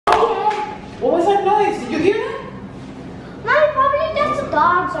What was that noise? Did you hear that? No, probably that's the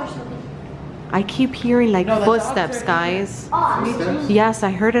dogs or something. I keep hearing like No, the footsteps, dogs are guys. Oh, Yes,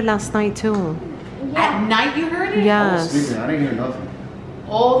 I heard it last night too. At night you heard it? I was Yes. sleeping. I didn't hear nothing.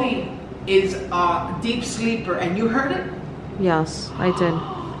 Orly is a deep sleeper, and you heard it? Yes, I did.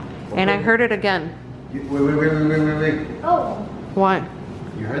 And I heard it again. Wait. Oh. What?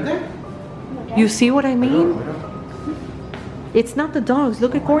 You heard that? You see what I mean? Wait up. It's not the dogs.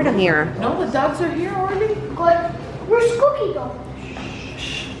 Look at Gordon here. No, the dogs are here, Orly. Good. Where's Cookie go?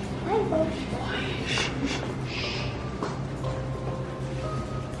 Hi, folks.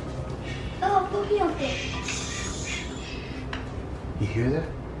 Oh, Cookie up there. You hear that?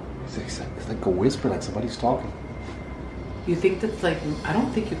 It's like a whisper, like somebody's talking. You think that's like, I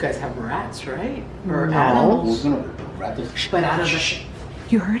don't think you guys have rats, right? Or No. animals. Who's gonna rat this? But out of the...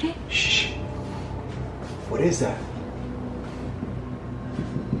 You heard it? Shh. What is that?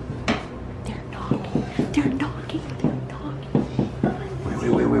 They're knocking. They're knocking. They're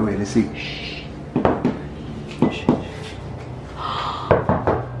knocking. Wait. Let's see.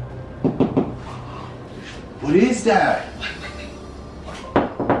 What is that?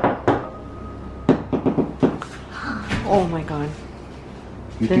 Oh my God.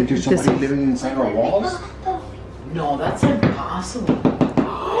 You think there's This somebody is- living inside our walls? No, that's impossible.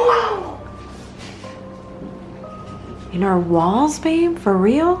 In our walls, babe? For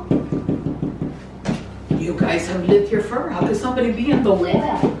real? You guys have lived here forever. How could somebody be in the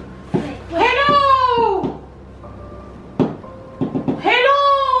wall? Hello!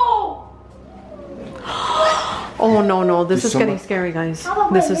 Hello! Oh no, this There's is getting someone- scary, guys. How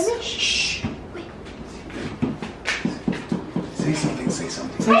about This my is. limit? Shh. Say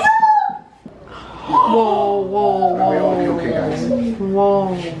something. Whoa. Okay, guys.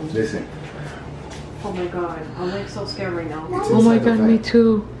 Whoa. Listen. Oh my God. I'm like so scared right now. It's Oh my inside the God, me van.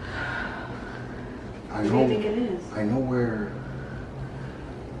 too. I What do you think it is? know where.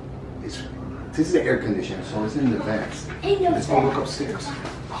 This is the air conditioner, so it's in the vents. Ain't no Let's go look upstairs.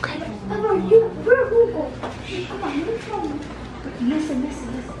 Okay. Come on, where who go? Come on, you tell me. Listen.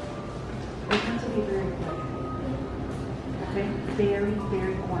 We have to be very quiet. Okay? Very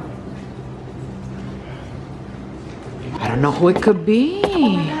quiet. I don't know who it could be. Oh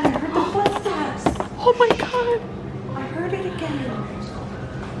my God, I heard the footsteps. Oh my God. I heard it again.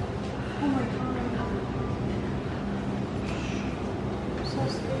 Oh my God. I'm so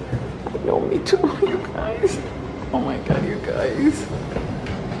scared. No, me too, you guys. Oh my God, you guys.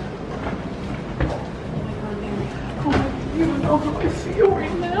 You don't know how I feel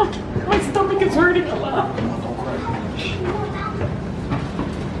right now. My stomach is hurting a lot.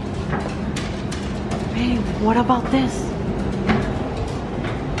 Babe, what about this?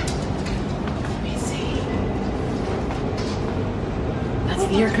 Let me see. That's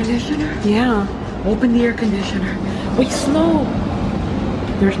the air conditioner? Yeah. Open the air conditioner. Wait, slow.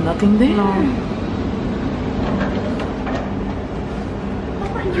 There's nothing there. No.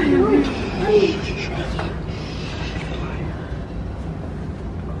 What are you doing? Hurry.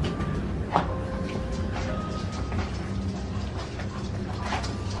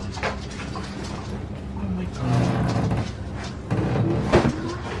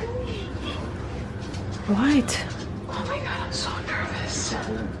 What? Oh my God, I'm so nervous.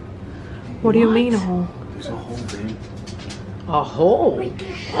 What do you mean, a hole? There's a hole, babe. A hole?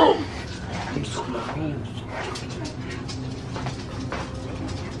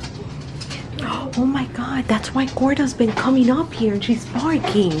 Oh my God, that's why Gorda's been coming up here and she's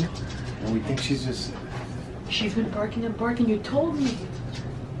barking. And we think she's just. She's been barking and barking. You told me.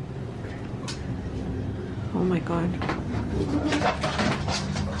 Oh my God.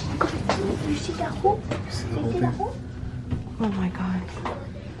 You see that hole? You see the You whole see that thing? hole? Oh my God.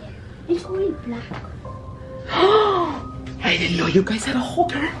 It's only black. I didn't know you guys had a hole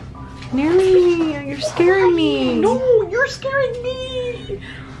there. Nearly, you're scaring me. No, you're scaring me.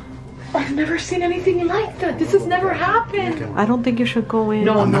 I've never seen anything like that. This has never happened. I don't think you should go in.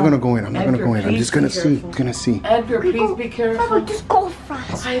 No. I'm not gonna go in. I'm not gonna Edgar, go in. I'm please just gonna be see. careful. Gonna see. Edgar, please be careful. Papa, just go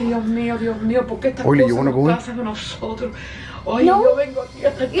fast. Ay, Dios mío, ¿por qué esta Orly, you cosa wanna nos go in? pasa a nosotros? Oye, No. yo vengo aquí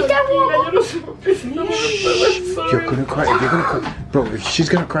hasta You don't wanna yo no sé por qué si no me I'm You're gonna cry. You're gonna cry. Bro, if she's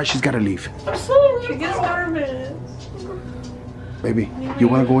gonna cry, she's gotta leave. I'm sorry. She gets nervous. Baby, you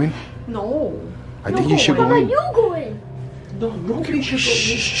wanna go in? No. I think you should go Papa, in. you go in. No, nobody should go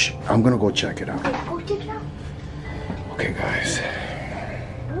in. Shh. I'm gonna go check it out. Go check it out. Okay, guys.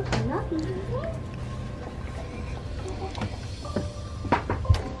 Okay, nothing.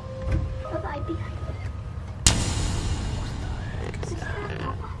 Papa, I be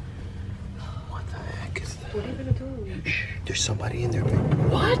What the heck is that? What are you gonna do? Shh. There's somebody in there, baby.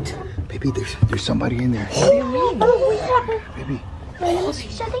 What? Baby, Baby, there's somebody in there. What do you mean? Baby.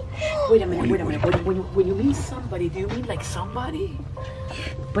 Wait a minute. When you mean somebody, do you mean like somebody?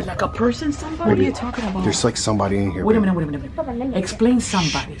 But like a person, somebody? What are you talking about? There's like somebody in here. Wait a baby. minute. Explain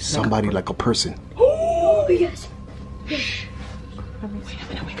somebody. Somebody like a person. Oh, yes. Yes. Wait a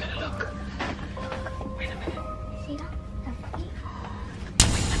minute, we gotta look. Wait a minute. See that?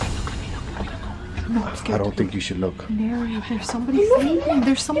 No, I'm I scared. don't think you should look. Mary, there's somebody sleeping.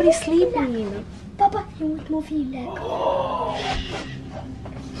 There's somebody sleeping. Papa, he was moving leg.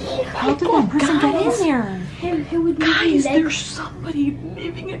 How did that person get in there? He was moving Guys, leg. there's somebody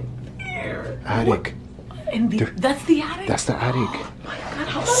living in here. Attic. That's the attic? That's the attic. Oh my God,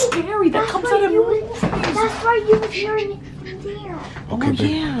 how scary. That That's comes why out of you movies. was- That's why you was hearing it from there. Okay, baby.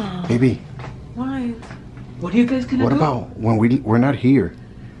 Yeah. Baby, Why? What are you guys gonna what do? about when we're not here?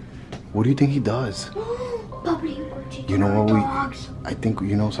 What do you think he does? Papa, he was teaching You know our what dogs. I think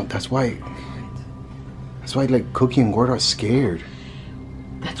that's why like Cookie and Gordo are scared.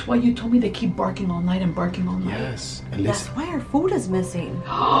 That's why you told me they keep barking all night and barking all night. Yes. And That's listen, why our food is missing.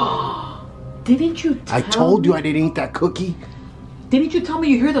 Didn't you tell I told you me? I didn't eat that cookie. Didn't you tell me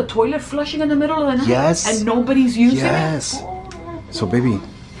you hear the toilet flushing in the middle of the night? Yes. And nobody's using Yes. it? So baby,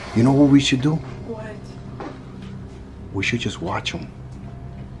 you know what we should do? What? We should just watch him.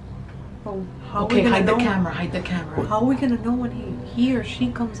 Oh, how Okay, are we hide the gonna know? camera, hide the camera. How are we gonna know when he or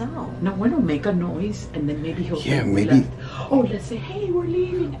she comes out? No, we're gonna make a noise and then maybe he'll Yeah, think we maybe. left. Oh, let's say, hey, we're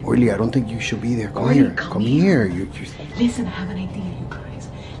leaving. Orly, I don't think you should be there. Come Orly, here. come Come here. here. You Listen, I have an idea, you guys.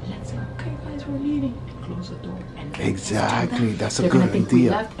 Let's say, okay, guys, we're leaving. And close the door. And then Exactly, that's a they're good gonna think we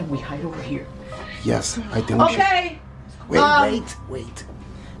idea. left and we hide over here. Yes, I think we should. Okay. Wait.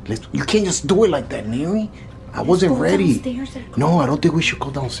 You can't just do it like that, Neri. I wasn't ready. Downstairs and No, I don't think we should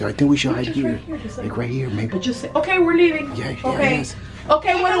go downstairs. I think we should hide Just here. right here, just Like right here, maybe. But just say, okay, we're leaving. Yeah, okay. yes.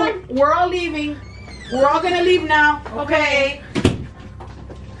 Okay, we're all leaving. We're all gonna leave now. Okay.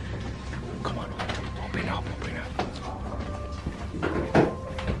 Come on, open up.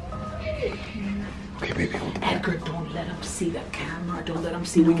 Okay, baby. Edgar, don't let him see the camera. Don't let him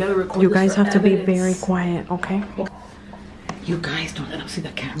see. We gotta record you this guys for have to be evidence. very quiet, okay? You guys don't let him see the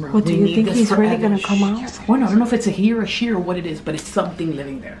camera. Well, do We you need think this he's for really gonna evidence. come out? Well, I don't know if it's a he or a she or what it is, but it's something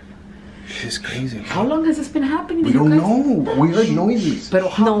living there. She's crazy. How long has this been happening? We to you don't guys? know. We heard noises. But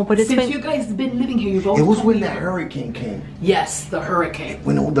how, No, but it's since been- you guys been living here, you've It always was told when me the that- hurricane came. Yes, the hurricane.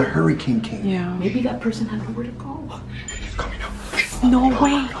 When all the hurricane came. Yeah. Maybe that person had nowhere to go. He's coming up. No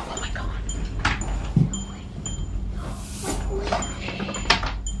way. Oh my